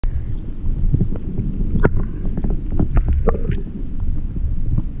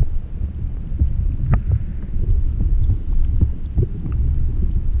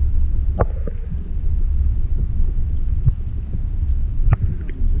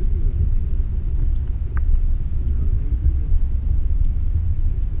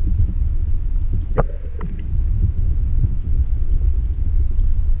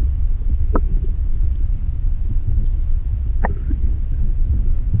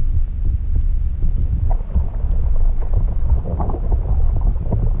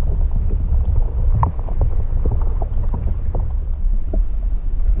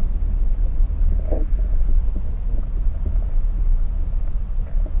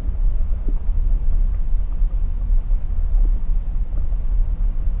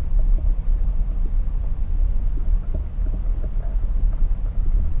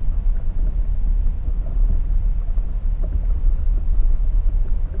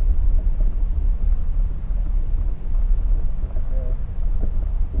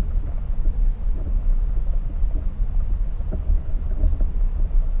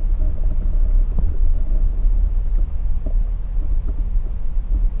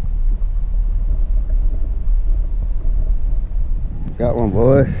Got one,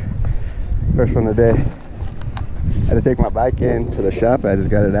 boys. First one today. I had to take my bike in to the shop. I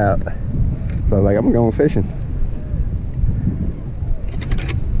just got it out. So I was like, I'm going fishing.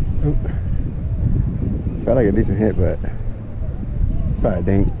 Oop. Felt like a decent hit, but probably a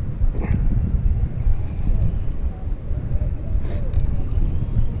dink.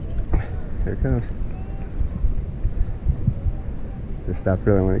 Here it comes. Just stop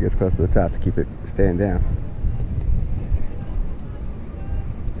reeling when it gets close to the top to keep it staying down.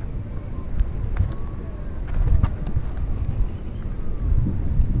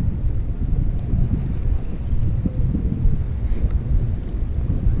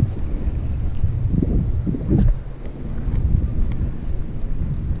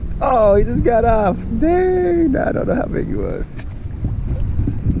 Oh, he just got off. Dang, I don't know how big he was.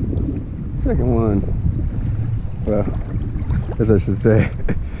 Second one. Well, as I should say,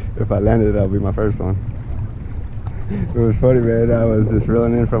 if I landed it, that'll be my first one. It was funny, man. I was just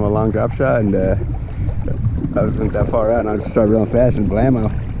reeling in from a long drop shot, and I wasn't that far out, and I just started reeling fast and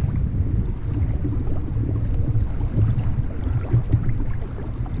blammo.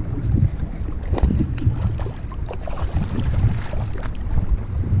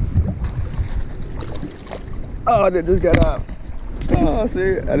 Oh, it just got up. Oh, see,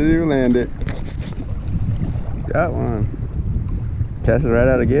 I didn't even land it. Got one. Cast it right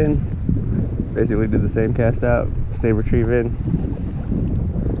out again. Basically did the same cast out, same retrieve in.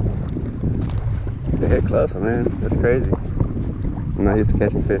 They hit close, man. That's crazy. I'm not used to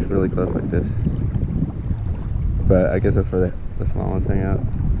catching fish really close like this. But I guess that's where the small ones hang out.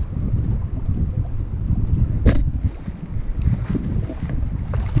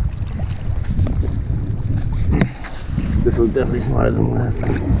 This was definitely smarter than the last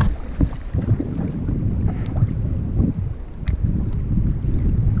time.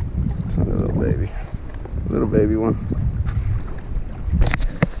 It's a little baby one.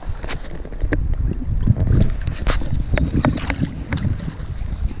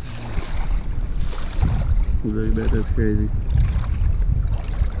 Look at that, that's crazy.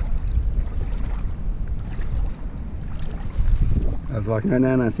 I was walking right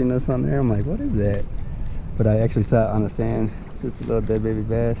now and I seen this on there. I'm like, what is that? But I actually saw it on the sand. It's just a little dead baby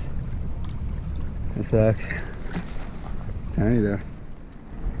bass. It sucks. Tiny though.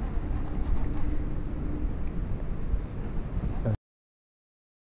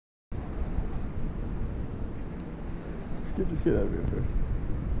 Let's get the shit out of here first.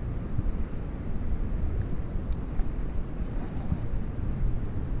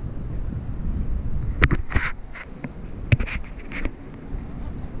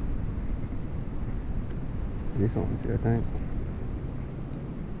 This one too, I think.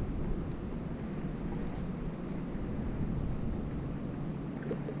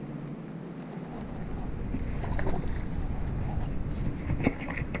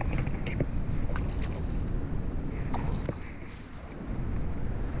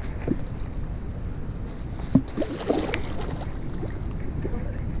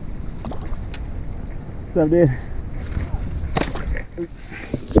 What's up, dude?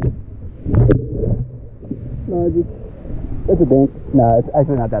 No, it's a dink. No, it's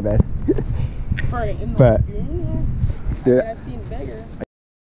actually not that bad. In the lagoon? Yeah. I've seen bigger.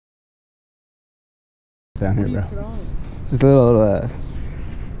 Down here, bro. Just a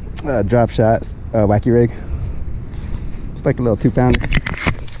little drop shot, wacky rig. It's like a little 2-pounder.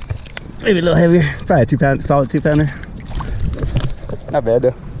 Maybe a little heavier. Probably a 2-pounder, solid 2-pounder. Not bad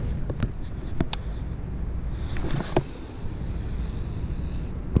though.